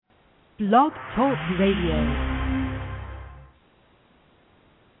Blog Talk Radio.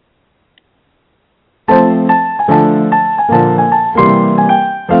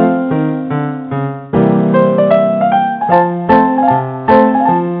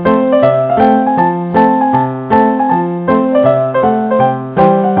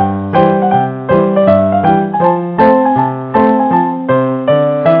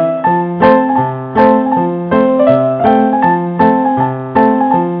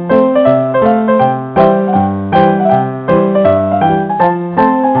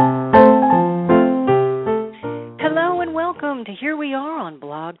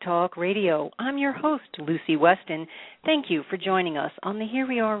 Weston. Thank you for joining us on the Here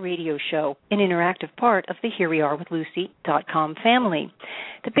We Are radio show, an interactive part of the HereWeAreWithLucy.com family.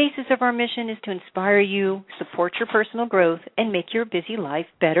 The basis of our mission is to inspire you, support your personal growth, and make your busy life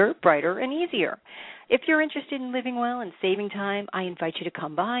better, brighter, and easier. If you're interested in living well and saving time, I invite you to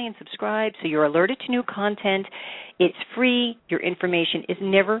come by and subscribe so you're alerted to new content. It's free. Your information is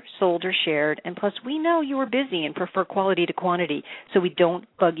never sold or shared. And plus, we know you are busy and prefer quality to quantity, so we don't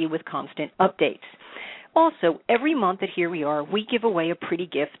bug you with constant updates. Also, every month at Here We Are, we give away a pretty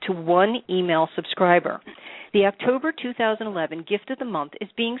gift to one email subscriber. The October 2011 Gift of the Month is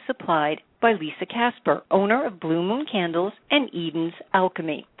being supplied by Lisa Casper, owner of Blue Moon Candles and Eden's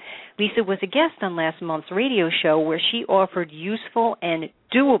Alchemy. Lisa was a guest on last month's radio show where she offered useful and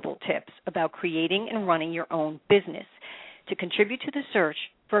doable tips about creating and running your own business. To contribute to the search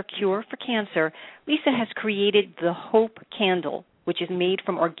for a cure for cancer, Lisa has created the Hope Candle, which is made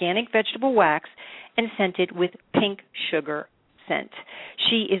from organic vegetable wax and scented with pink sugar scent.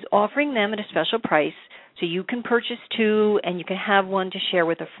 She is offering them at a special price, so you can purchase two and you can have one to share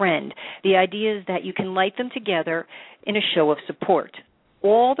with a friend. The idea is that you can light them together in a show of support.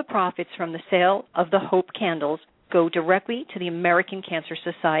 All the profits from the sale of the Hope Candles go directly to the American Cancer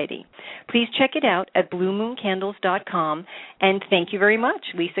Society. Please check it out at bluemooncandles.com, and thank you very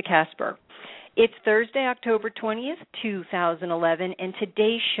much, Lisa Casper. It's Thursday, October 20th, 2011, and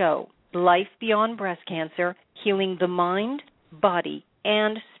today's show, Life Beyond Breast Cancer, Healing the Mind, Body,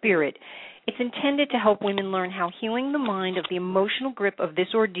 and Spirit. It's intended to help women learn how healing the mind of the emotional grip of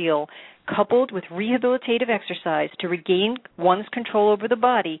this ordeal, coupled with rehabilitative exercise to regain one's control over the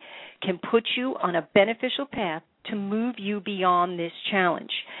body, can put you on a beneficial path to move you beyond this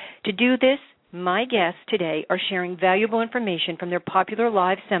challenge. To do this, my guests today are sharing valuable information from their popular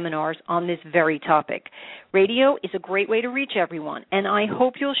live seminars on this very topic. Radio is a great way to reach everyone, and I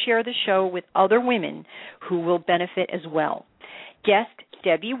hope you'll share the show with other women who will benefit as well. Guest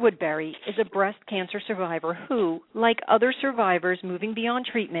Debbie Woodbury is a breast cancer survivor who, like other survivors moving beyond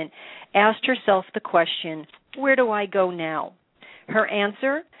treatment, asked herself the question, where do I go now? Her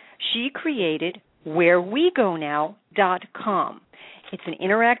answer, she created wherewegownow.com. It's an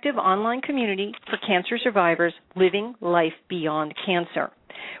interactive online community for cancer survivors living life beyond cancer.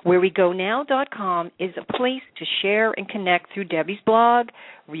 Wherewegownow.com is a place to share and connect through Debbie's blog,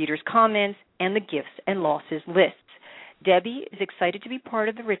 readers' comments, and the gifts and losses lists. Debbie is excited to be part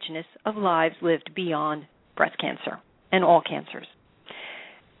of the richness of lives lived beyond breast cancer and all cancers.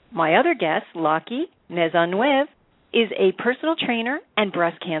 My other guest, Lockey Maisonneuve, is a personal trainer and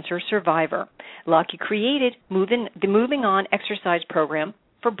breast cancer survivor. Lockey created the MovingOn exercise program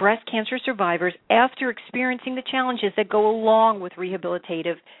for breast cancer survivors after experiencing the challenges that go along with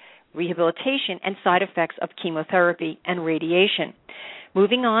rehabilitation and side effects of chemotherapy and radiation.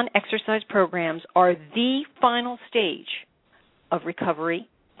 MovingOn exercise programs are the final stage of recovery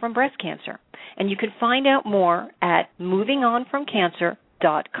from breast cancer, and you can find out more at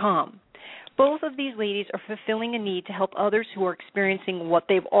movingonfromcancer.com. Both of these ladies are fulfilling a need to help others who are experiencing what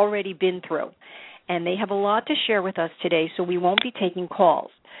they've already been through. And they have a lot to share with us today, so we won't be taking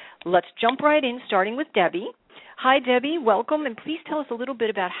calls. Let's jump right in, starting with Debbie. Hi, Debbie. Welcome, and please tell us a little bit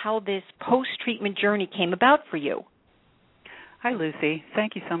about how this post-treatment journey came about for you. Hi, Lucy.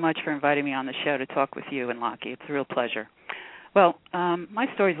 Thank you so much for inviting me on the show to talk with you and Lockey. It's a real pleasure. Well, my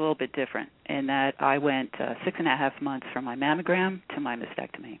story is a little bit different in that I went 6.5 months from my mammogram to my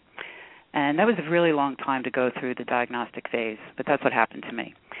mastectomy. And that was a really long time to go through the diagnostic phase, but that's what happened to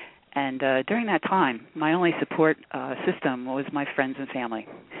me. And during that time, my only support system was my friends and family.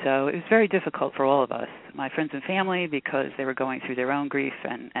 So it was very difficult for all of us, my friends and family, because they were going through their own grief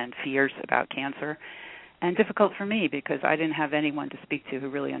and fears about cancer, and difficult for me because I didn't have anyone to speak to who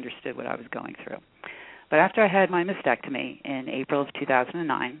really understood what I was going through. But after I had my mastectomy in April of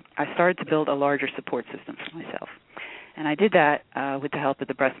 2009, I started to build a larger support system for myself. And I did that with the help of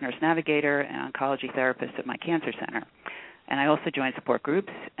the breast nurse navigator and oncology therapist at my cancer center. And I also joined support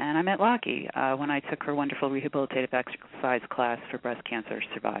groups, and I met Lockey when I took her wonderful rehabilitative exercise class for breast cancer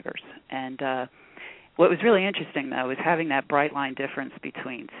survivors. And what was really interesting, though, was having that bright line difference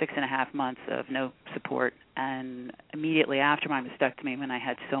between 6.5 months of no support and immediately after my mastectomy when I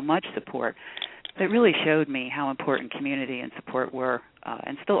had so much support. It really showed me how important community and support were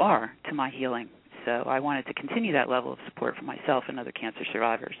and still are to my healing. So I wanted to continue that level of support for myself and other cancer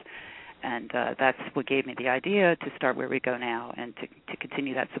survivors. And that's what gave me the idea to start Where We Go Now and to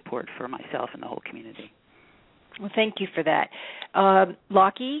continue that support for myself and the whole community. Well, thank you for that.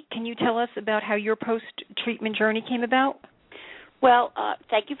 Lockey, can you tell us about how your post-treatment journey came about? Well,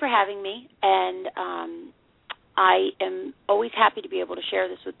 thank you for having me, and I am always happy to be able to share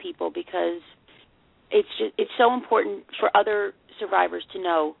this with people because it's so important for other survivors to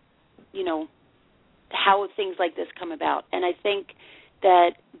know, how things like this come about. And I think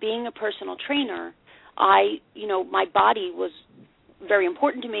that being a personal trainer, my body was very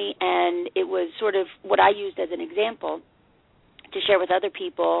important to me, and it was sort of what I used as an example to share with other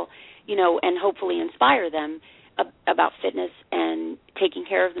people, and hopefully inspire them about fitness and taking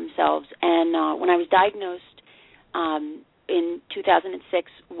care of themselves. And when I was diagnosed in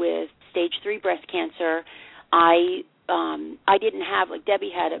 2006 with stage 3 breast cancer, I didn't have, like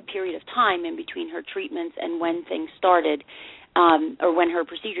Debbie had, a period of time in between her treatments and when things started, or when her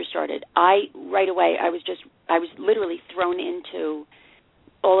procedure started. Right away, I was literally thrown into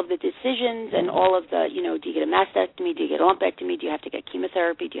all of the decisions and all of the, do you get a mastectomy, do you get a lumpectomy, do you have to get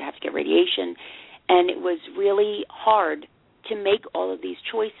chemotherapy, do you have to get radiation? And it was really hard to make all of these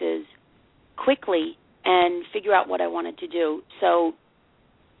choices quickly and figure out what I wanted to do. So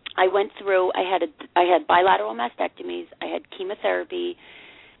I went through, I had bilateral mastectomies, I had chemotherapy,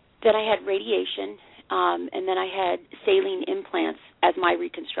 then I had radiation, and then I had saline implants as my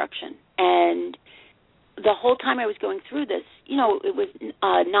reconstruction. And the whole time I was going through this, it was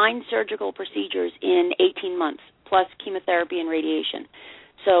 9 surgical procedures in 18 months, plus chemotherapy and radiation.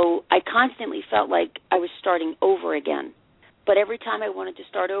 So I constantly felt like I was starting over again. But every time I wanted to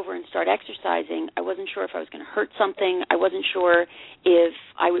start over and start exercising, I wasn't sure if I was going to hurt something. I wasn't sure if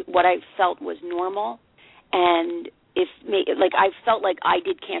what I felt was normal. And I felt like I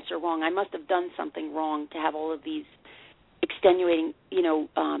did cancer wrong. I must have done something wrong to have all of these extenuating,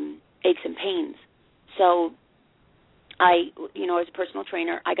 aches and pains. So as a personal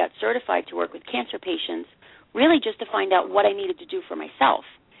trainer, I got certified to work with cancer patients, really just to find out what I needed to do for myself.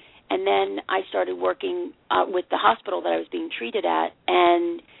 And then I started working with the hospital that I was being treated at,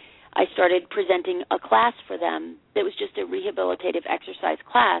 and I started presenting a class for them that was just a rehabilitative exercise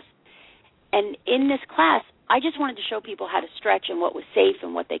class. And in this class, I just wanted to show people how to stretch and what was safe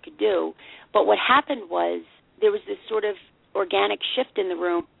and what they could do. But what happened was there was this sort of organic shift in the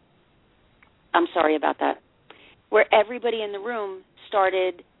room. I'm sorry about that. Where everybody in the room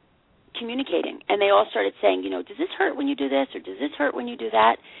started communicating, and they all started saying, does this hurt when you do this, or does this hurt when you do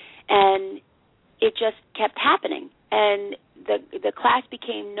that? And it just kept happening. And the class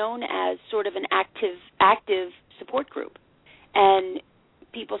became known as sort of an active support group. And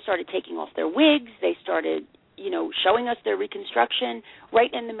people started taking off their wigs. They started, showing us their reconstruction right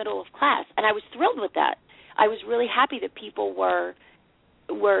in the middle of class. And I was thrilled with that. I was really happy that people were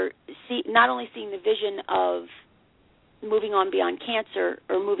not only seeing the vision of moving on beyond cancer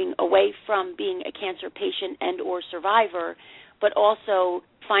or moving away from being a cancer patient and or survivor, but also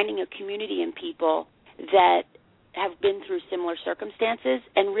finding a community in people that have been through similar circumstances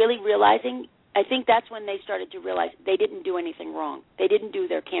and really realizing, I think that's when they started to realize they didn't do anything wrong. They didn't do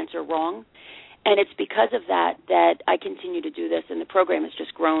their cancer wrong. And it's because of that I continue to do this, and the program has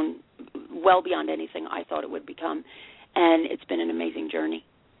just grown well beyond anything I thought it would become. And it's been an amazing journey.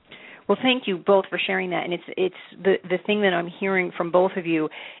 Well, thank you both for sharing that. And it's the thing that I'm hearing from both of you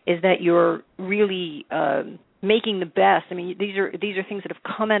is that you're really making the best. I mean, these are things that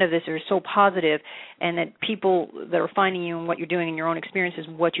have come out of this that are so positive, and that people that are finding you and what you're doing in your own experiences,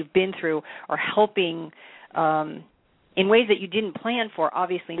 what you've been through, are helping in ways that you didn't plan for.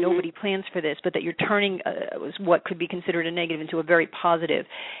 Obviously, nobody plans for this, but that you're turning what could be considered a negative into a very positive.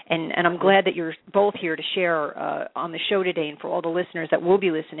 And I'm glad that you're both here to share on the show today, and for all the listeners that will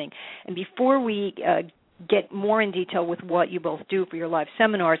be listening. And before we get more in detail with what you both do for your live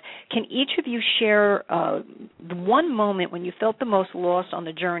seminars, can each of you share the one moment when you felt the most lost on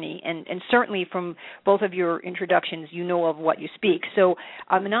the journey? And certainly from both of your introductions, you know of what you speak. So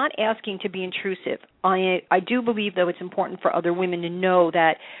I'm not asking to be intrusive. I do believe, though, it's important for other women to know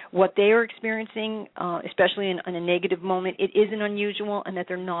that what they are experiencing, especially in a negative moment, it isn't unusual, and that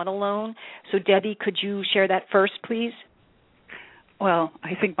they're not alone. So, Debbie, could you share that first, please? Well,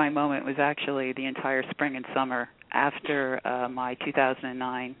 I think my moment was actually the entire spring and summer after my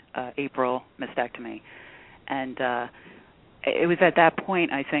 2009 April mastectomy. And it was at that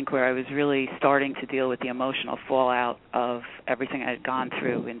point, I think, where I was really starting to deal with the emotional fallout of everything I had gone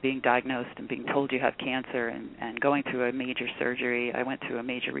through and being diagnosed and being told you have cancer and going through a major surgery. I went through a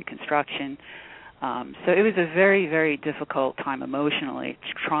major reconstruction. So it was a very, very difficult time emotionally,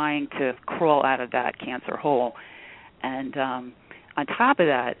 trying to crawl out of that cancer hole. And on top of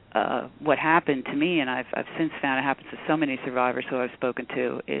that, what happened to me, and I've since found it happens to so many survivors who I've spoken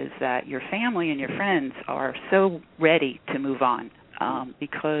to, is that your family and your friends are so ready to move on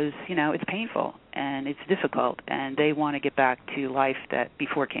because, it's painful and it's difficult, and they want to get back to life that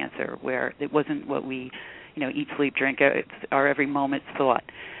before cancer, where it wasn't what we, eat, sleep, drink, it's our every moment's thought.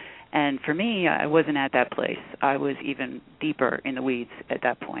 And for me, I wasn't at that place. I was even deeper in the weeds at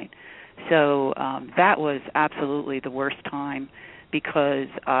that point. So that was absolutely the worst time because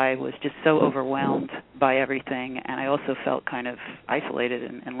I was just so overwhelmed by everything, and I also felt kind of isolated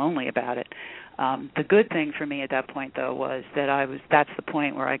and lonely about it. The good thing for me at that point, though, was that that's the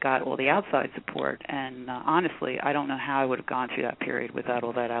point where I got all the outside support, and honestly, I don't know how I would have gone through that period without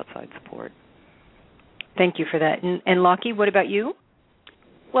all that outside support. Thank you for that. And Lockey, what about you?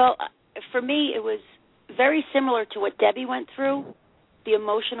 Well, for me, it was very similar to what Debbie went through, the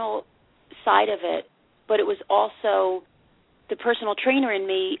emotional side of it, but it was also the personal trainer in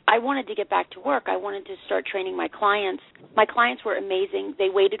me. I wanted to get back to work. I wanted to start training my clients. My clients were amazing. They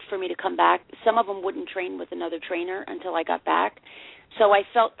waited for me to come back. Some of them wouldn't train with another trainer until I got back. So I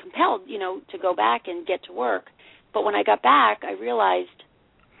felt compelled, to go back and get to work. But when I got back, I realized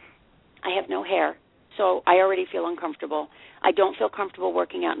I have no hair. So I already feel uncomfortable. I don't feel comfortable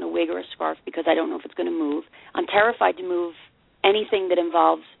working out in a wig or a scarf because I don't know if it's going to move. I'm terrified to move anything that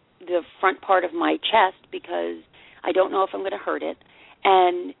involves the front part of my chest because I don't know if I'm going to hurt it.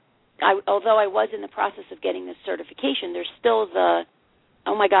 And although I was in the process of getting this certification, there's still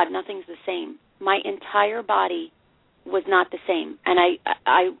oh my God, nothing's the same. My entire body was not the same. And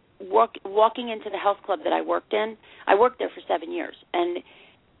walking into the health club that I worked in, I worked there for 7 years, and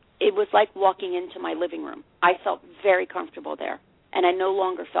it was like walking into my living room. I felt very comfortable there, and I no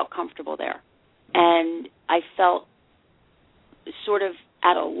longer felt comfortable there. And I felt sort of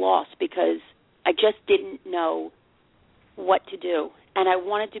at a loss because I just didn't know what to do. And I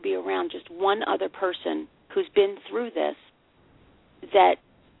wanted to be around just one other person who's been through this that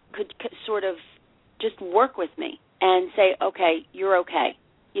could sort of just work with me and say, okay, you're okay.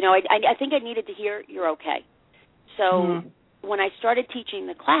 I think I needed to hear you're okay. So when I started teaching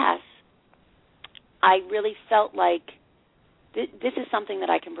the class, I really felt like this is something that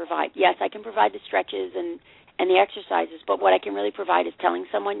I can provide. Yes, I can provide the stretches and the exercises, but what I can really provide is telling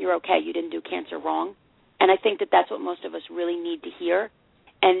someone you're okay, you didn't do cancer wrong. And I think that that's what most of us really need to hear.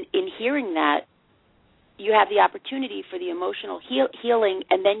 And in hearing that, you have the opportunity for the emotional healing,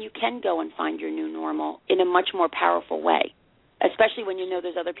 and then you can go and find your new normal in a much more powerful way, especially when you know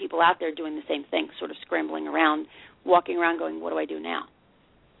there's other people out there doing the same thing, sort of scrambling around, walking around going, what do I do now?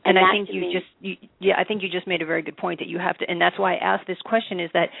 And I think I think you just made a very good point that you have to, and that's why I asked this question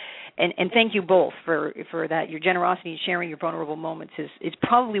is that, and thank you both for that. Your generosity in sharing your vulnerable moments is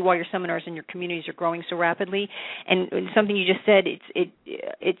probably why your seminars and your communities are growing so rapidly. And something you just said,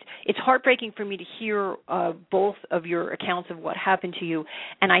 it's heartbreaking for me to hear both of your accounts of what happened to you.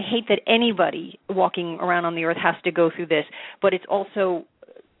 And I hate that anybody walking around on the earth has to go through this, but it's also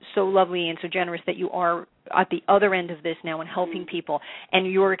so lovely and so generous that you are at the other end of this now and helping people. And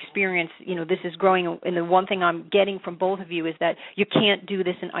your experience, this is growing. And the one thing I'm getting from both of you is that you can't do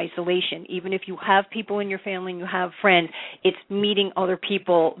this in isolation. Even if you have people in your family and you have friends, it's meeting other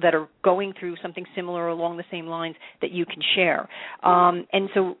people that are going through something similar along the same lines that you can share. And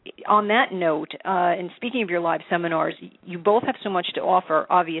so on that note, and speaking of your live seminars, you both have so much to offer,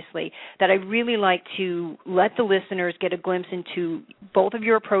 obviously, that I really like to let the listeners get a glimpse into both of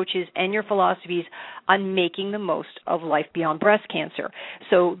your approaches and your philosophies on making the most of life beyond breast cancer.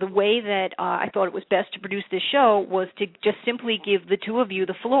 So the way that I thought it was best to produce this show was to just simply give the two of you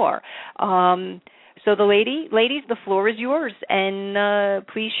the floor. So the ladies, the floor is yours, and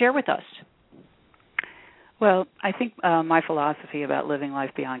please share with us. Well, I think my philosophy about living life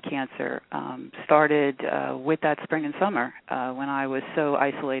beyond cancer started with that spring and summer when I was so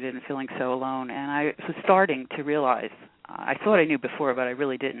isolated and feeling so alone, and I was starting to realize, I thought I knew before, but I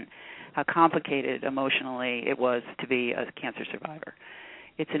really didn't, how complicated emotionally it was to be a cancer survivor.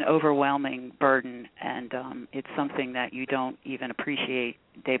 It's an overwhelming burden, and it's something that you don't even appreciate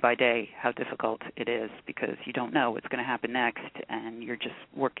day by day how difficult it is because you don't know what's going to happen next, and you're just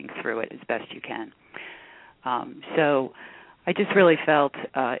working through it as best you can. So I just really felt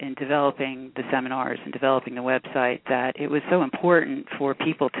in developing the seminars and developing the website that it was so important for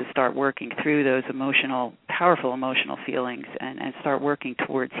people to start working through those powerful emotional feelings and start working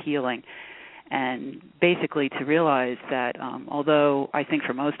towards healing. And basically to realize that although I think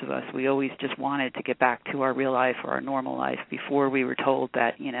for most of us we always just wanted to get back to our real life or our normal life before we were told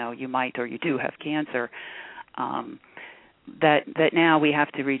that, you might or you do have cancer, that now we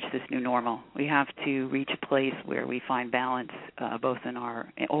have to reach this new normal. We have to reach a place where we find balance both in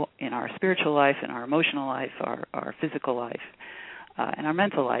our spiritual life, in our emotional life, our physical life, and our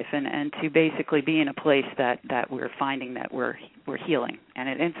mental life, and to basically be in a place that we're finding that we're healing. And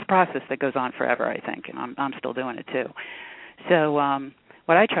it's a process that goes on forever, I think, and I'm still doing it too. So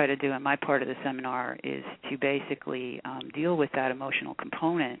what I try to do in my part of the seminar is to basically deal with that emotional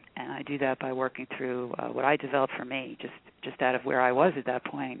component, and I do that by working through what I developed for me, just out of where I was at that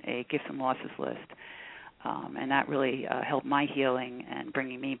point, a gifts and losses list. And that really helped my healing and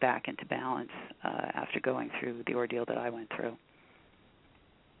bringing me back into balance after going through the ordeal that I went through.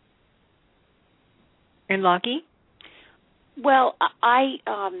 And Lockey? Well,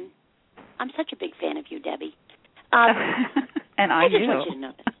 I'm such a big fan of you, Debbie. And I just do. want you to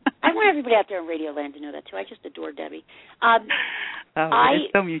know that. I want everybody out there in Radio Land to know that, too. I just adore Debbie.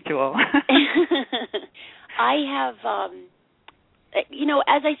 It's so mutual. I have,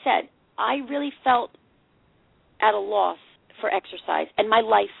 as I said, I really felt at a loss for exercise, and my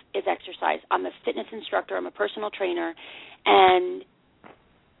life is exercise. I'm a fitness instructor. I'm a personal trainer, and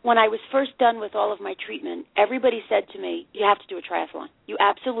when I was first done with all of my treatment, everybody said to me, you have to do a triathlon. You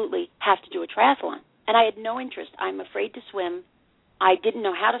absolutely have to do a triathlon. And I had no interest. I'm afraid to swim. I didn't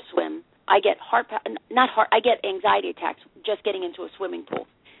know how to swim. I get I get anxiety attacks just getting into a swimming pool.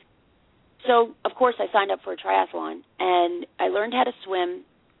 So, of course, I signed up for a triathlon, and I learned how to swim.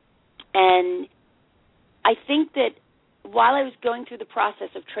 And I think that while I was going through the process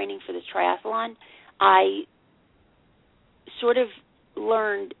of training for this triathlon, I sort of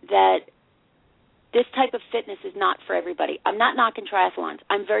learned that this type of fitness is not for everybody. I'm not knocking triathlons.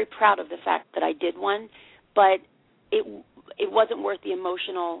 I'm very proud of the fact that I did one, but it wasn't worth the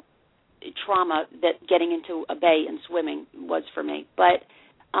emotional trauma that getting into a bay and swimming was for me. But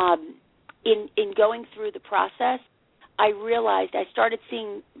in going through the process, I realized I started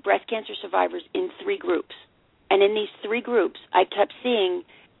seeing breast cancer survivors in 3 groups. And in these 3 groups, I kept seeing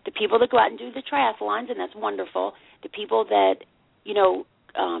the people that go out and do the triathlons, and that's wonderful, the people that,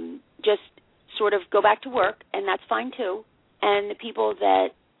 just sort of go back to work, and that's fine too, and the people that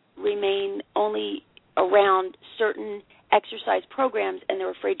remain only around certain exercise programs and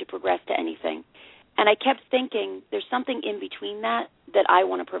they're afraid to progress to anything. And I kept thinking there's something in between that I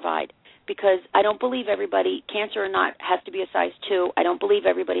want to provide, because I don't believe everybody, cancer or not, has to be a size 2. I don't believe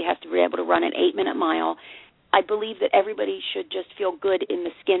everybody has to be able to run an 8-minute mile. I believe that everybody should just feel good in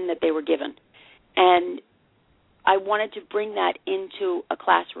the skin that they were given. And I wanted to bring that into a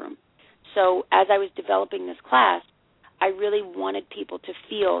classroom. So as I was developing this class, I really wanted people to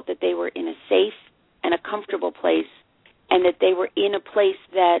feel that they were in a safe and a comfortable place, and that they were in a place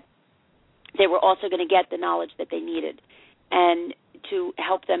that they were also going to get the knowledge that they needed, and to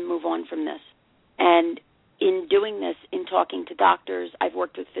help them move on from this. And in doing this, in talking to doctors, I've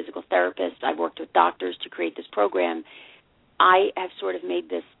worked with physical therapists, I've worked with doctors to create this program. I have sort of made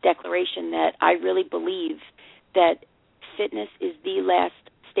this declaration that I really believe that fitness is the last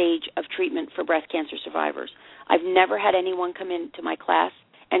stage of treatment for breast cancer survivors. I've never had anyone come into my class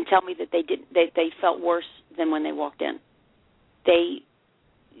and tell me that they felt worse than when they walked in. The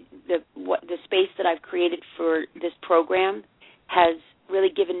space that I've created for this program has really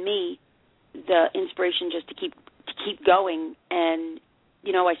given me the inspiration just to keep going. And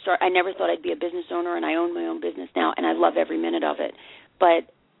I never thought I'd be a business owner, and I own my own business now, and I love every minute of it.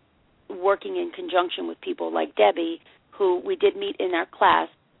 But working in conjunction with people like Debbie, who we did meet in our class,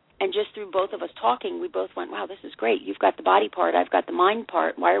 and just through both of us talking, we both went, wow, this is great. You've got the body part, I've got the mind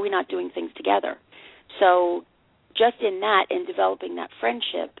part. Why are we not doing things together? So just in that and developing that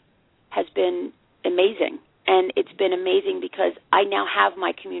friendship has been amazing. And it's been amazing because I now have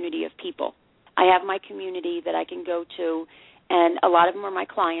my community of people. I have my community that I can go to, and a lot of them are my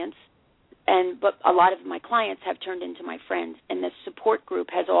clients, but a lot of my clients have turned into my friends. And this support group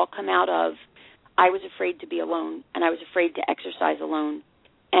has all come out of, I was afraid to be alone, and I was afraid to exercise alone.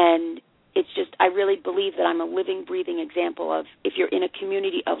 And it's just, I really believe that I'm a living, breathing example of, if you're in a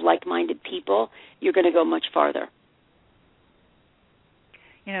community of like-minded people, you're going to go much farther.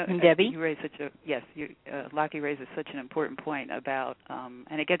 Debbie? You raise Lockey raises such an important point about,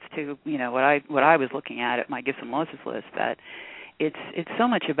 and it gets to, what I was looking at my gifts and losses list, that it's so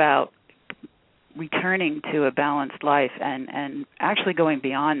much about returning to a balanced life and actually going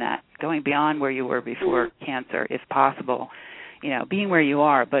beyond that, going beyond where you were before cancer, if possible. Being where you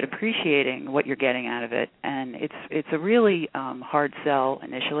are, but appreciating what you're getting out of it. And it's a really hard sell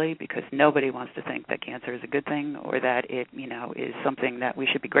initially, because nobody wants to think that cancer is a good thing or that it, is something that we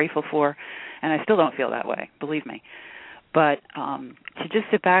should be grateful for. And I still don't feel that way, believe me. But to just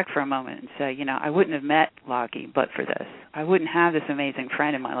sit back for a moment and say, I wouldn't have met Lockey but for this. I wouldn't have this amazing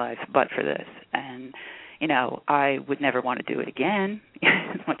friend in my life but for this. And I would never want to do it again,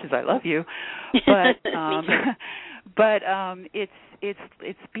 as much as I love you. But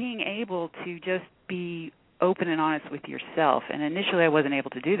it's being able to just be open and honest with yourself. And initially I wasn't able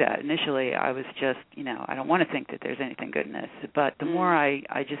to do that. Initially I was just, I don't want to think that there's anything good in this. But the more I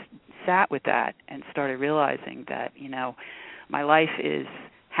just sat with that and started realizing that, my life is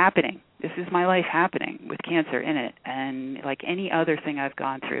happening. This is my life happening with cancer in it. And like any other thing I've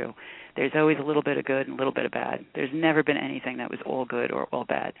gone through, there's always a little bit of good and a little bit of bad. There's never been anything that was all good or all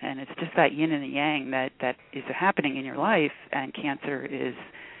bad. And it's just that yin and the yang that is happening in your life, and cancer is,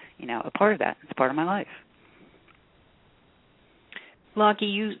 a part of that. It's part of my life. Lockey,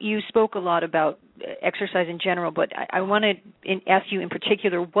 you spoke a lot about exercise in general, but I want to ask you in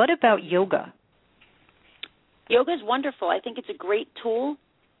particular, what about yoga? Yoga is wonderful. I think it's a great tool.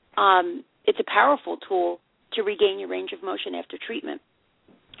 It's a powerful tool to regain your range of motion after treatment.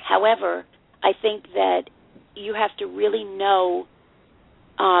 However, I think that you have to really know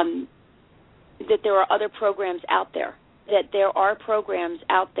that there are other programs out there, that there are programs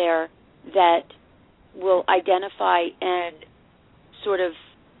out there that will identify and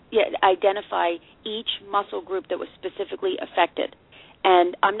identify each muscle group that was specifically affected.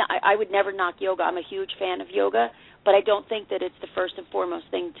 And I would never knock yoga. I'm a huge fan of yoga, but I don't think that it's the first and foremost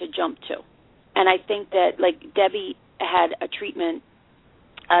thing to jump to. And I think that, like, Debbie had a treatment,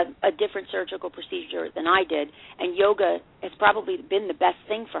 a different surgical procedure than I did, and yoga has probably been the best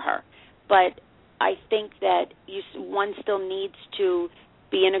thing for her. But I think that one still needs to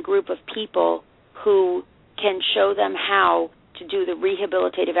be in a group of people who can show them how to do the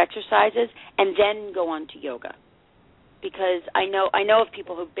rehabilitative exercises and then go on to yoga. Because I know of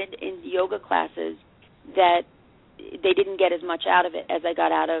people who've been in yoga classes that they didn't get as much out of it as I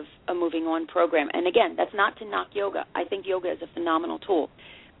got out of a MovingOn program. And again, that's not to knock yoga. I think yoga is a phenomenal tool.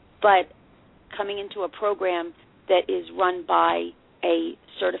 But coming into a program that is run by a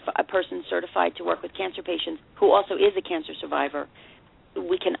person certified to work with cancer patients who also is a cancer survivor,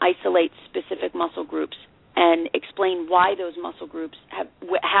 we can isolate specific muscle groups and explain why those muscle groups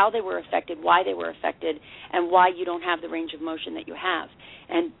how they were affected, why they were affected, and why you don't have the range of motion that you have.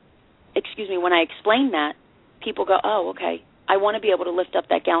 And, when I explain that, people go, oh, okay, I want to be able to lift up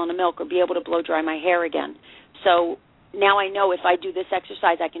that gallon of milk or be able to blow dry my hair again. So now I know if I do this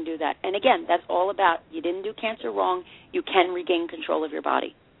exercise, I can do that. And again, that's all about you didn't do cancer wrong. You can regain control of your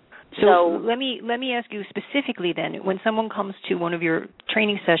body. So let me ask you specifically then, when someone comes to one of your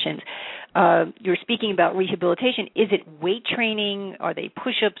training sessions, you're speaking about rehabilitation. Is it weight training? Are they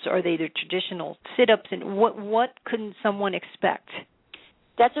push-ups? Are they the traditional sit-ups? And what can someone expect?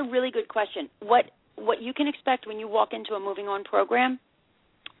 That's a really good question. What you can expect when you walk into a MovingOn program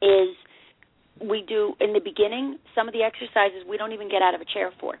is we do, in the beginning, some of the exercises we don't even get out of a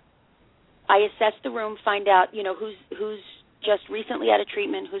chair for. I assess the room, find out, who's just recently out of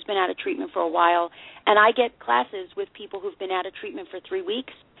treatment, who's been out of treatment for a while, and I get classes with people who've been out of treatment for 3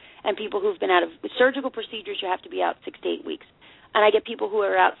 weeks and people who've been out of surgical procedures. You have to be out 6 to 8 weeks, and I get people who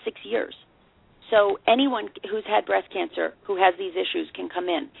are out 6 years. So anyone who's had breast cancer who has these issues can come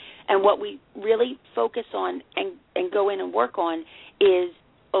in, and what we really focus on and go in and work on is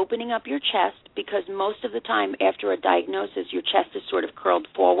opening up your chest, because most of the time after a diagnosis your chest is sort of curled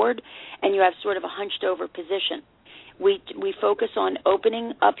forward and you have sort of a hunched over position. We focus on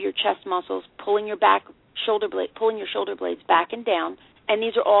opening up your chest muscles, pulling your shoulder blades back and down, and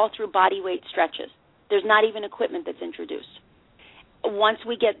these are all through body weight stretches. There's not even equipment that's introduced. Once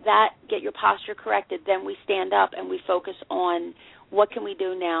we get your posture corrected, then we stand up and we focus on what can we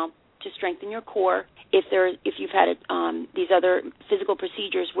do now to strengthen your core. If you've had these other physical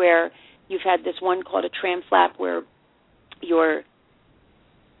procedures where you've had this one called a tram flap where your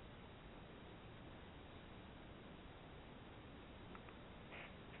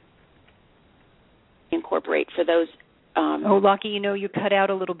incorporate for those. Lockey, you cut out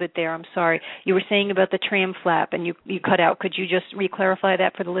a little bit there. I'm sorry. You were saying about the tram flap, and you cut out. Could you just re-clarify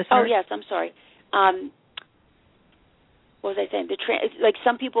that for the listeners? Oh, yes, I'm sorry. What was I saying? Like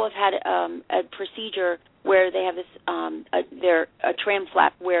some people have had a procedure where they have this a tram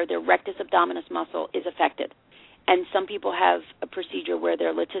flap where their rectus abdominis muscle is affected. And some people have a procedure where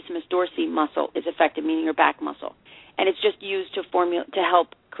their latissimus dorsi muscle is affected, meaning your back muscle. And it's just used to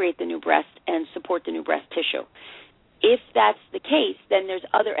help create the new breast and support the new breast tissue. If that's the case, then there's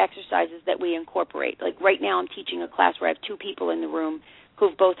other exercises that we incorporate. Like right now I'm teaching a class where I have 2 people in the room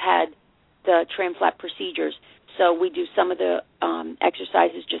who've both had the tram flap procedures. So we do some of the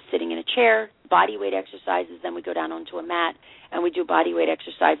exercises just sitting in a chair, body weight exercises, then we go down onto a mat, and we do body weight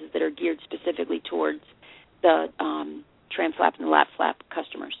exercises that are geared specifically towards the tram flap and the lap flap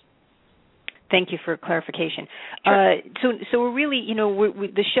customers. Thank you for clarification. Sure. So we're really,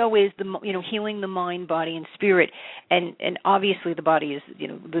 the show is healing the mind, body, and spirit, and obviously the body is,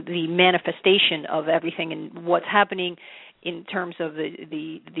 the manifestation of everything and what's happening in terms of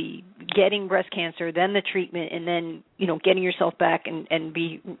the getting breast cancer, then the treatment, and then getting yourself back and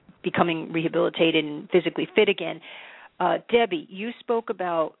becoming rehabilitated and physically fit again. Debbie, you spoke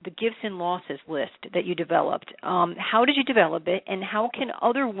about the gifts and losses list that you developed. How did you develop it, and how can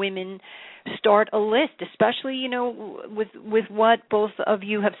other women start a list, especially, with what both of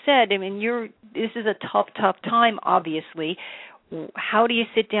you have said? I mean, this is a tough time, obviously. How do you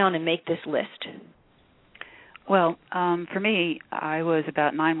sit down and make this list? Well, for me, I was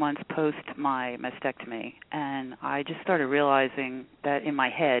about 9 months post my mastectomy, and I just started realizing that in my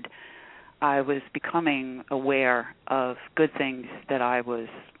head I was becoming aware of good things that I was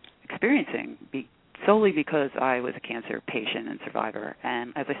experiencing solely because I was a cancer patient and survivor.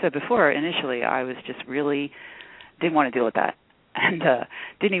 And as I said before, initially I was just really didn't want to deal with that and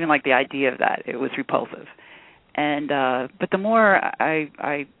didn't even like the idea of that. It was repulsive. And but the more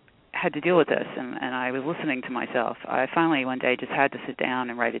I had to deal with this and I was listening to myself, I finally one day just had to sit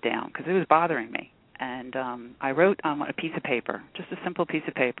down and write it down because it was bothering me. And I wrote on a piece of paper, just a simple piece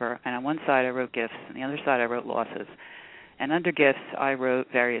of paper, and on one side I wrote gifts, and the other side I wrote losses. And under gifts I wrote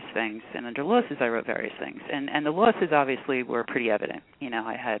various things, and under losses I wrote various things. And the losses obviously were pretty evident.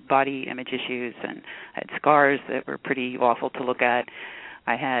 I had body image issues, and I had scars that were pretty awful to look at.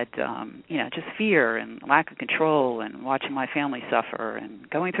 I had, just fear and lack of control and watching my family suffer and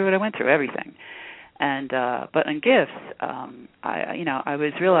going through what I went through, everything. And but in gifts, I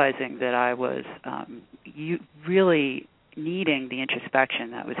was realizing that I was really needing the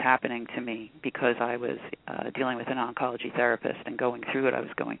introspection that was happening to me because I was dealing with an oncology therapist and going through what I was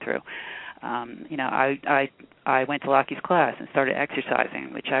going through. I went to Lockey's class and started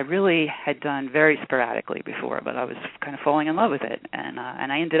exercising, which I really had done very sporadically before, but I was kind of falling in love with it. And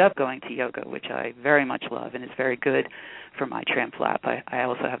I ended up going to yoga, which I very much love and is very good for my tram flap. I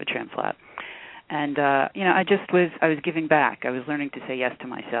also have a tram flap. And, I was giving back. I was learning to say yes to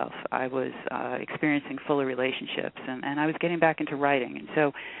myself. I was experiencing fuller relationships, and I was getting back into writing. And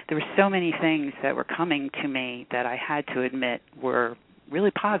so there were so many things that were coming to me that I had to admit were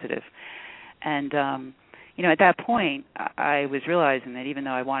really positive. And, at that point, I was realizing that even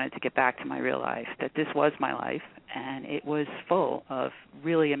though I wanted to get back to my real life, that this was my life, and it was full of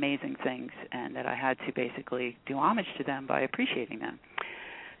really amazing things, and that I had to basically do homage to them by appreciating them.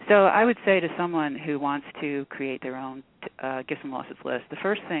 So I would say to someone who wants to create their own gifts and losses list, the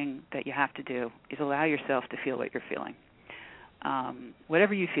first thing that you have to do is allow yourself to feel what you're feeling.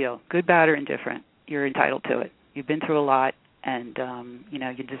 Whatever you feel, good, bad, or indifferent, you're entitled to it. You've been through a lot, and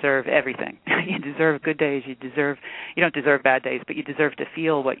you deserve everything. You deserve good days. You don't deserve bad days, but you deserve to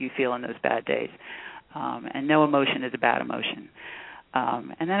feel what you feel in those bad days. And no emotion is a bad emotion.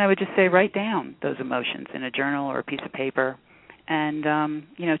 And then I would just say write down those emotions in a journal or a piece of paper. And,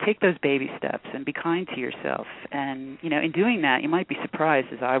 take those baby steps and be kind to yourself. And, in doing that, you might be surprised,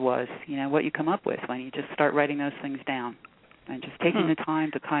 as I was, what you come up with when you just start writing those things down and just taking the time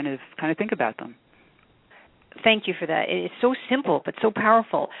to kind of think about them. Thank you for that. It's so simple but so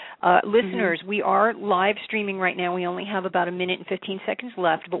powerful. Listeners, we are live streaming right now. We only have about 1 minute and 15 seconds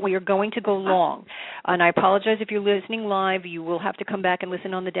left, but we are going to go long. And I apologize if you're listening live. You will have to come back and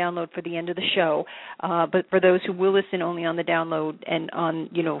listen on the download for the end of the show. But for those who will listen only on the download and on,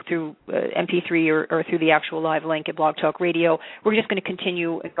 through MP3 or through the actual live link at Blog Talk Radio, we're just going to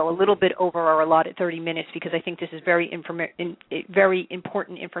continue and go a little bit over our allotted 30 minutes because I think this is very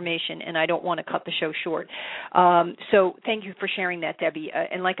important information, and I don't want to cut the show short. So thank you for sharing that, Debbie.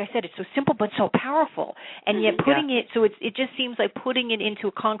 And like I said, it's so simple but so powerful. And yet putting it, so it just seems like putting it into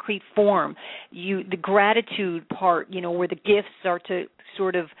a concrete form, the gratitude part, where the gifts are to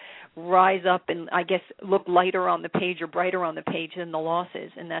sort of rise up and, I guess, look lighter on the page or brighter on the page than the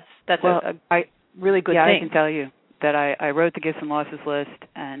losses. And that's a really good thing. I can tell you that I wrote the gifts and losses list,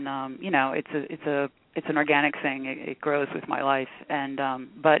 and, it's an organic thing. It grows with my life, and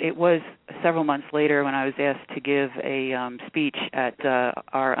but it was several months later when I was asked to give a speech at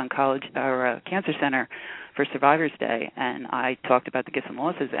our cancer center for Survivors Day, and I talked about the gifts and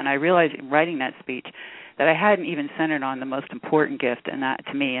losses, and I realized in writing that speech that I hadn't even centered on the most important gift, and that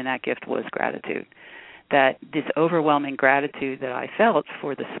to me, and that gift was gratitude. That this overwhelming gratitude that I felt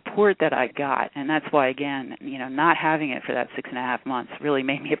for the support that I got, and that's why, again, not having it for that 6.5 months really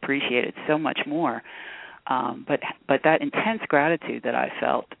made me appreciate it so much more. But that intense gratitude that I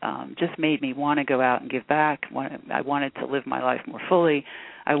felt just made me want to go out and give back. I wanted to live my life more fully.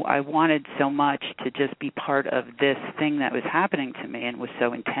 I wanted so much to just be part of this thing that was happening to me and was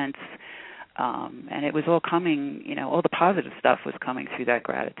so intense. And it was all coming, all the positive stuff was coming through that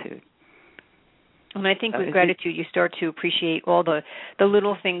gratitude. And I think with gratitude, you start to appreciate all the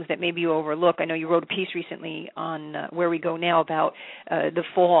little things that maybe you overlook. I know you wrote a piece recently on Where We Go Now about the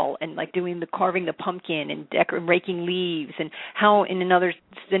fall and like carving the pumpkin and raking leaves, and how in another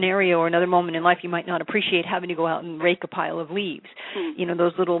scenario or another moment in life you might not appreciate having to go out and rake a pile of leaves.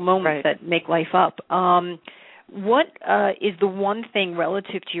 Those little moments that make life up. What is the one thing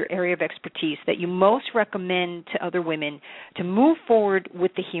relative to your area of expertise that you most recommend to other women to move forward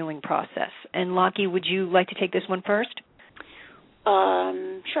with the healing process? And Lockey, would you like to take this one first?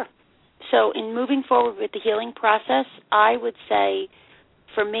 Sure. So in moving forward with the healing process, I would say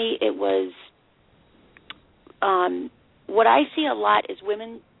for me it was what I see a lot is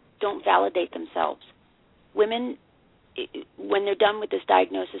women don't validate themselves. Women, when they're done with this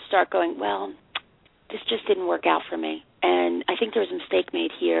diagnosis, start going, well, this just didn't work out for me, and I think there was a mistake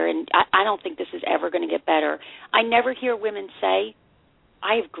made here, and I don't think this is ever going to get better. I never hear women say,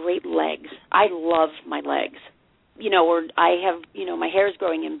 I have great legs. I love my legs. Or I have, my hair is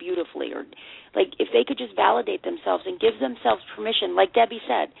growing in beautifully. Or, like, if they could just validate themselves and give themselves permission, like Debbie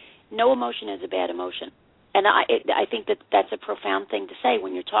said, no emotion is a bad emotion. And I think that's a profound thing to say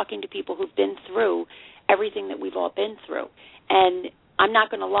when you're talking to people who've been through everything that we've all been through. And I'm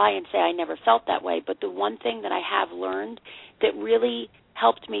not going to lie and say I never felt that way, but the one thing that I have learned that really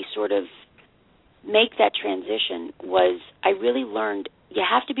helped me sort of make that transition was I really learned you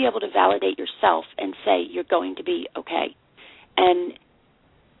have to be able to validate yourself and say you're going to be okay. And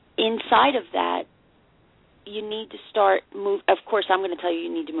inside of that, you need to start of course, I'm going to tell you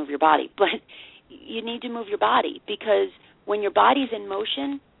you need to move your body, but you need to move your body because when your body's in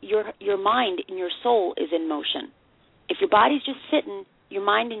motion, your mind and your soul is in motion. If your body's just sitting, your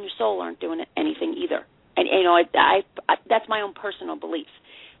mind and your soul aren't doing anything either. And, I that's my own personal belief.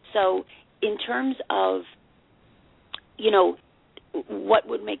 So in terms of, what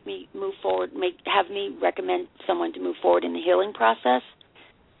would make me move forward, have me recommend someone to move forward in the healing process,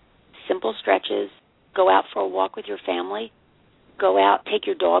 simple stretches, go out for a walk with your family, go out, take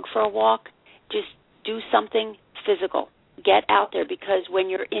your dog for a walk, just do something physical. Get out there because when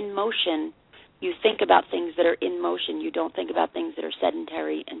you're in motion, you think about things that are in motion. You don't think about things that are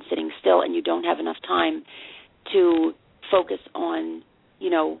sedentary and sitting still, and you don't have enough time to focus on,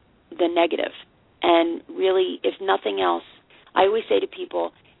 the negative. And really, if nothing else, I always say to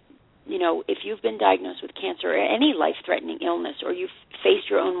people, if you've been diagnosed with cancer or any life-threatening illness or you've faced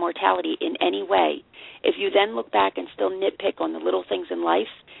your own mortality in any way, if you then look back and still nitpick on the little things in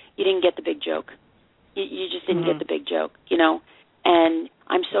life, you didn't get the big joke. You just didn't get the big joke, And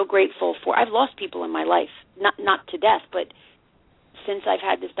I'm so grateful I've lost people in my life, not to death, but since I've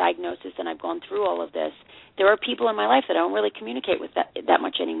had this diagnosis and I've gone through all of this, there are people in my life that I don't really communicate with that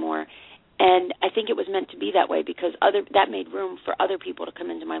much anymore. And I think it was meant to be that way because that made room for other people to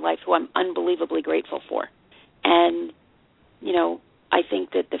come into my life who I'm unbelievably grateful for. And, I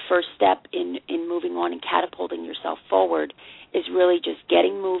think that the first step in moving on and catapulting yourself forward is really just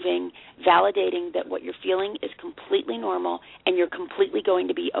getting moving, validating that what you're feeling is completely normal and you're completely going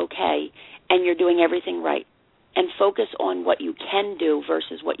to be okay and you're doing everything right. And focus on what you can do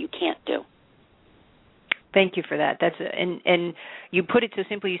versus what you can't do. Thank you for that. And you put it so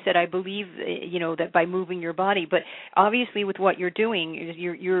simply. You said, "I believe, that by moving your body." But obviously, with what you're doing,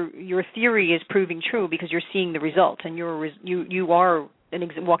 your theory is proving true because you're seeing the results, and you are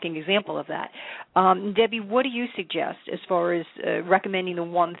an walking example of that. Debbie, what do you suggest as far as recommending the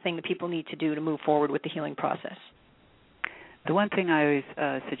one thing that people need to do to move forward with the healing process? The one thing I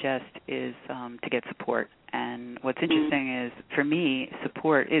always suggest is to get support. And what's interesting is, for me,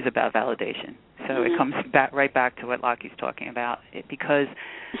 support is about validation. So it comes right back to what Lockey's talking about. Because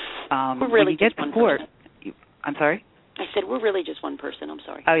we're really when you get support, I'm sorry? I said we're really just one person. I'm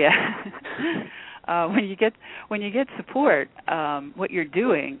sorry. Oh yeah. When you get support, what you're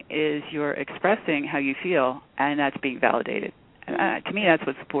doing is you're expressing how you feel, and that's being validated. To me, that's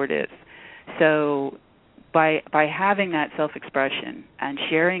what support is. So by having that self-expression and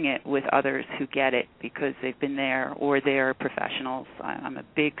sharing it with others who get it because they've been there or they're professionals. I'm a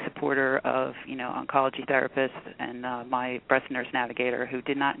big supporter of, oncology therapists and my breast nurse navigator who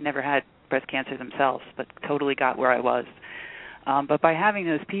never had breast cancer themselves, but totally got where I was. But by having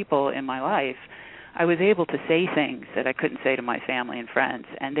those people in my life, I was able to say things that I couldn't say to my family and friends,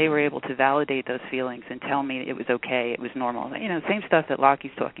 and they were able to validate those feelings and tell me it was okay, it was normal. Same stuff that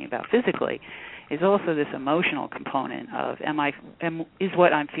Lockie's talking about physically is also this emotional component of is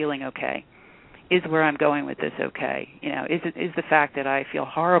what I'm feeling okay? Is where I'm going with this okay? Is the fact that I feel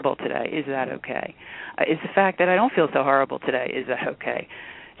horrible today, is that okay? Is the fact that I don't feel so horrible today, is that okay?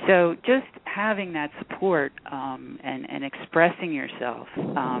 So just having that support and expressing yourself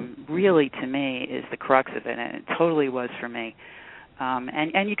really, to me, is the crux of it, and it totally was for me.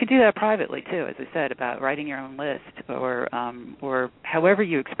 And you can do that privately, too, as I said, about writing your own list or however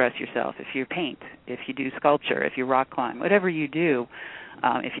you express yourself. If you paint, if you do sculpture, if you rock climb, whatever you do,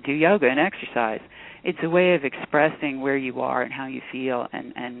 if you do yoga and exercise, it's a way of expressing where you are and how you feel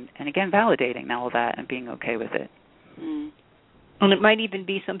and again, validating all of that and being okay with it. Mm. And it might even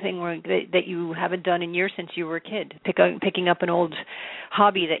be something that you haven't done in years since you were a kid, picking up an old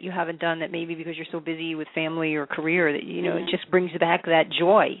hobby that you haven't done that maybe because you're so busy with family or career that, it just brings back that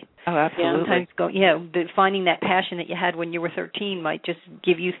joy. Oh, absolutely. Sometimes finding that passion that you had when you were 13 might just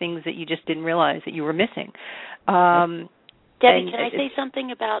give you things that you just didn't realize that you were missing. Debbie, can I say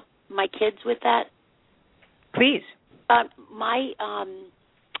something about my kids with that? Please. When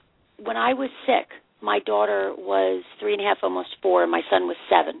I was sick, my daughter was 3.5, almost 4, and my son was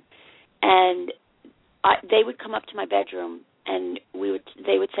 7. And they would come up to my bedroom, and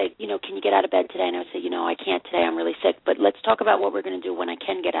they would say, can you get out of bed today? And I would say, I can't today. I'm really sick. But let's talk about what we're going to do when I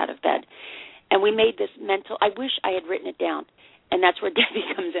can get out of bed. And we made this mental. I wish I had written it down, and that's where Debbie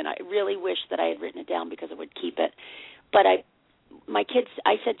comes in. I really wish that I had written it down because I would keep it. But I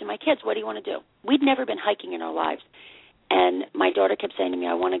said to my kids, what do you want to do? We'd never been hiking in our lives. And my daughter kept saying to me,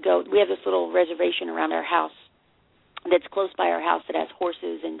 I want to go. We have this little reservation around our house that's close by our house that has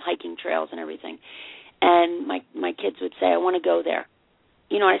horses and hiking trails and everything. And my kids would say, I want to go there.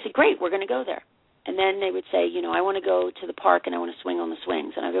 And I said, great, we're going to go there. And then they would say, I want to go to the park and I want to swing on the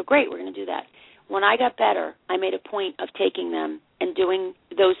swings. And I go, great, we're going to do that. When I got better, I made a point of taking them and doing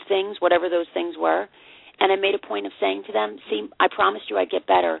those things, whatever those things were. And I made a point of saying to them, see, I promised you I'd get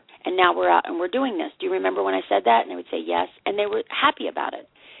better, and now we're out and we're doing this. Do you remember when I said that? And they would say yes, and they were happy about it.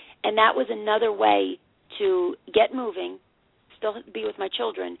 And that was another way to get moving, still be with my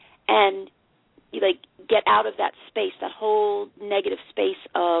children, and get out of that space, that whole negative space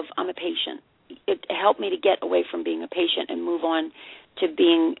of I'm a patient. It helped me to get away from being a patient and move on to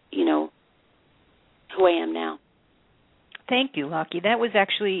being, who I am now. Thank you, Lockey. That was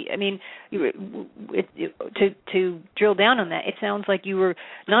actually, to drill down on that, it sounds like you were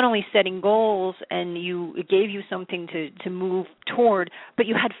not only setting goals and it gave you something to move toward, but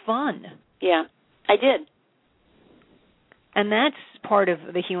you had fun. Yeah, I did. And that's part of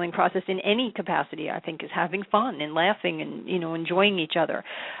the healing process in any capacity, I think, is having fun and laughing and, enjoying each other.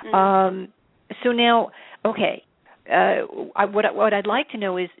 Mm-hmm. So now, okay. What I'd like to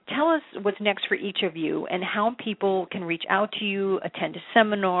know is tell us what's next for each of you and how people can reach out to you, attend a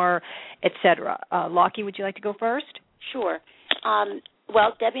seminar, etc. Lockey, would you like to go first? Sure.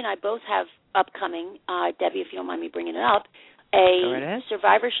 Well, Debbie and I both have upcoming, Debbie, if you don't mind me bringing it up, a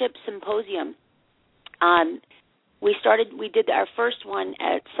survivorship symposium. We did our first one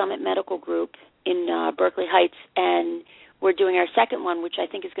at Summit Medical Group in Berkeley Heights, and we're doing our second one, which I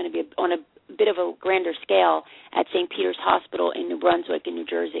think is going to be on a bit of a grander scale at St. Peter's Hospital in New Brunswick in New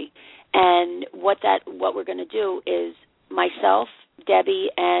Jersey. And what we're going to do is myself, Debbie,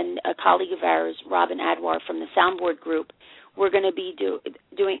 and a colleague of ours, Robin Adwar from the Soundboard Group, we're going to be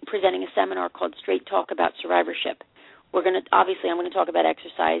presenting a seminar called Straight Talk About Survivorship. I'm going to talk about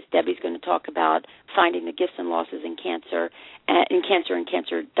exercise. Debbie's going to talk about finding the gifts and losses in cancer and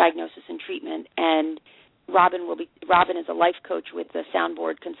cancer diagnosis and treatment. And Robin is a life coach with the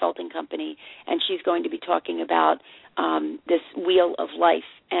Soundboard Consulting Company, and she's going to be talking about this wheel of life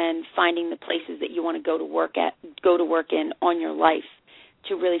and finding the places that you want to go to work in on your life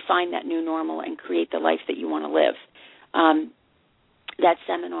to really find that new normal and create the life that you want to live. That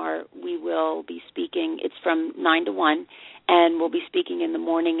seminar, we will be speaking, it's from 9 to 1, and we'll be speaking in the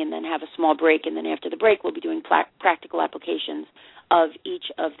morning and then have a small break, and then after the break we'll be doing practical applications of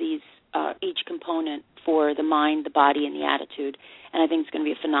each of these, each component for the mind, the body, and the attitude, and I think it's going to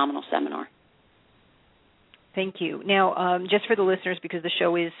be a phenomenal seminar. Thank you. Now, just for the listeners, because the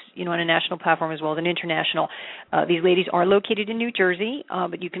show is, on a national platform as well as an international, these ladies are located in New Jersey,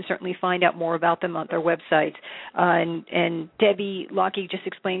 but you can certainly find out more about them on their websites. And Debbie Lockey just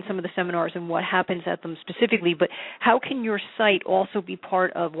explained some of the seminars and what happens at them specifically, but how can your site also be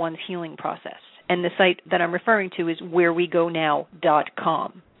part of one's healing process? And the site that I'm referring to is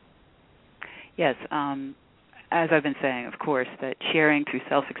wherewegonow.com. Yes, as I've been saying, of course, that sharing through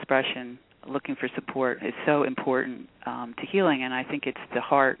self-expression, looking for support is so important to healing, and I think it's the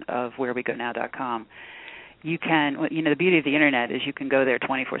heart of wherewegonow.com. You can, the beauty of the Internet is you can go there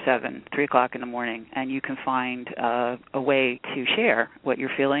 24/7, 3 o'clock in the morning, and you can find a way to share what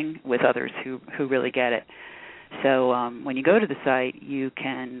you're feeling with others who really get it. So when you go to the site, you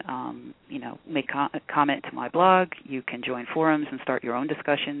can, make comment to my blog. You can join forums and start your own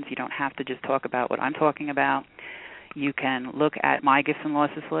discussions. You don't have to just talk about what I'm talking about. You can look at my gifts and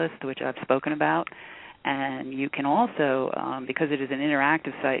losses list, which I've spoken about, and you can also, because it is an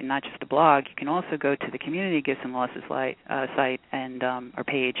interactive site and not just a blog, you can also go to the Community Gifts and Losses site and or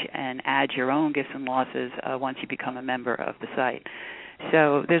page and add your own gifts and losses once you become a member of the site.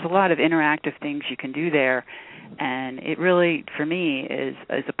 So there's a lot of interactive things you can do there, and it really, for me, is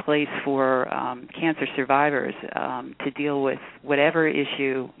a place for cancer survivors to deal with whatever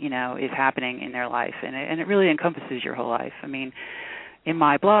issue, is happening in their life, and it really encompasses your whole life. I mean, in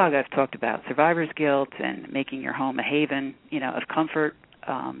my blog, I've talked about survivor's guilt and making your home a haven, of comfort,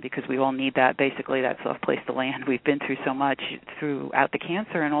 because we all need that, basically, that soft place to land. We've been through so much throughout the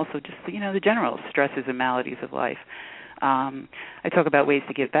cancer and also just, the general stresses and maladies of life. I talk about ways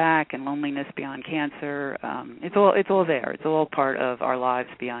to give back and loneliness beyond cancer. It's all there. It's all part of our lives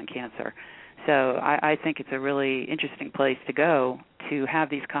beyond cancer. So I think it's a really interesting place to go to have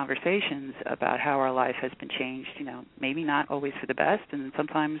these conversations about how our life has been changed, maybe not always for the best and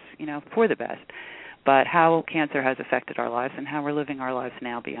sometimes, for the best, but how cancer has affected our lives and how we're living our lives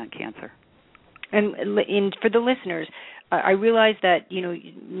now beyond cancer. And for the listeners, I realize that,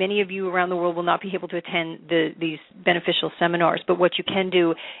 many of you around the world will not be able to attend these beneficial seminars, but what you can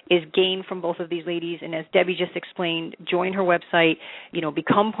do is gain from both of these ladies, and as Debbie just explained, join her website,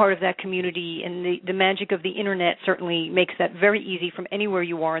 become part of that community, and the magic of the Internet certainly makes that very easy from anywhere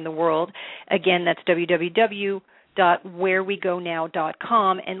you are in the world. Again, that's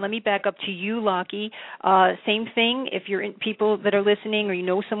www.wherewegonow.com. And let me back up to you, Lockey. Same thing, if you're people that are listening or you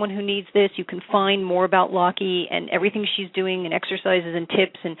know someone who needs this, you can find more about Lockey and everything she's doing and exercises and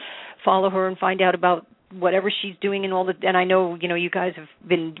tips, and follow her and find out about whatever she's doing and and I know, you guys have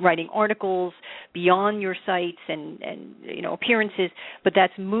been writing articles beyond your sites and appearances, but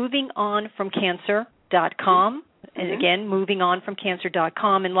that's MovingOnFromCancer.com. And again,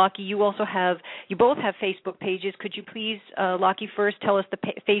 MovingOnFromCancer.com. And Lockey, you both have Facebook pages. Could you please, Lockey, first tell us the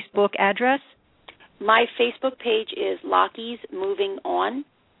Facebook address? My Facebook page is Lockey's Moving On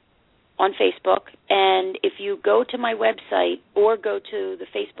Facebook. And if you go to my website or go to the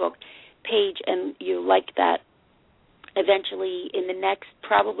Facebook page and you like that, eventually in the next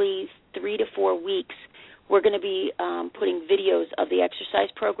probably 3 to 4 weeks, we're going to be putting videos of the exercise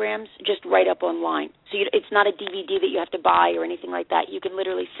programs just right up online. So it's not a DVD that you have to buy or anything like that. You can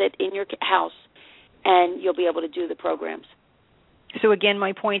literally sit in your house and you'll be able to do the programs. So again,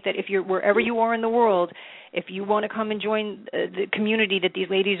 my point that if you're wherever you are in the world, if you want to come and join the community that these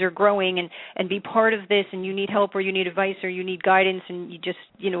ladies are growing and be part of this, and you need help or you need advice or you need guidance, and you just,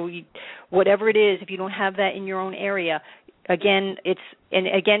 whatever it is, if you don't have that in your own area, again,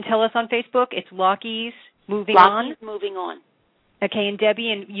 tell us on Facebook, it's Lockey's Moving On. Okay, and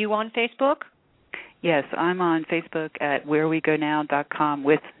Debbie, and you on Facebook? Yes, I'm on Facebook at wherewegonow.com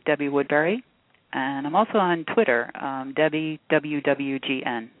with Debbie Woodbury, and I'm also on Twitter, Debbie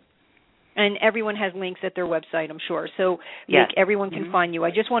WWGN. And everyone has links at their website, I'm sure. So everyone can find you.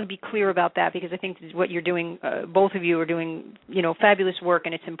 I just want to be clear about that because I think this is what you're doing. Both of you are doing, fabulous work,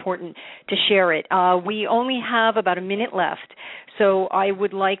 and it's important to share it. We only have about a minute left, so I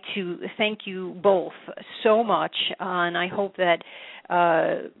would like to thank you both so much, and I hope that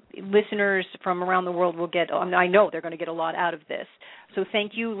listeners from around the world will I know they're going to get a lot out of this. So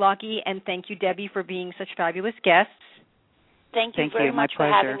thank you, Lockey, and thank you, Debbie, for being such fabulous guests. Thank you very much for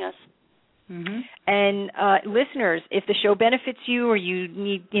having us. Mm-hmm. And listeners, if the show benefits you or you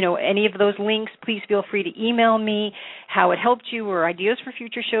need, any of those links, please feel free to email me how it helped you or ideas for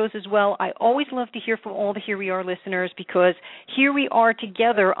future shows as well. I always love to hear from all the Here We Are listeners because here we are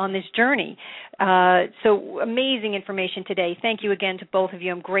together on this journey. So amazing information today. Thank you again to both of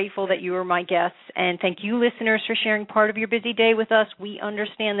you. I'm grateful that you were my guests, and thank you, listeners, for sharing part of your busy day with us. We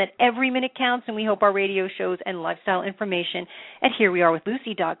understand that every minute counts, and we hope our radio shows and lifestyle information at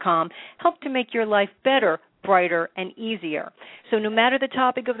HereWeAreWithLucy.com help to make your life better brighter, and easier. So no matter the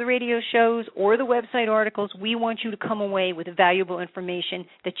topic of the radio shows or the website articles, we want you to come away with valuable information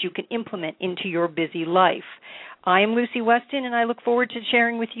that you can implement into your busy life. I am Lucy Weston, and I look forward to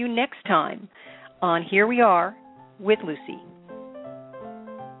sharing with you next time on Here We Are with Lucy.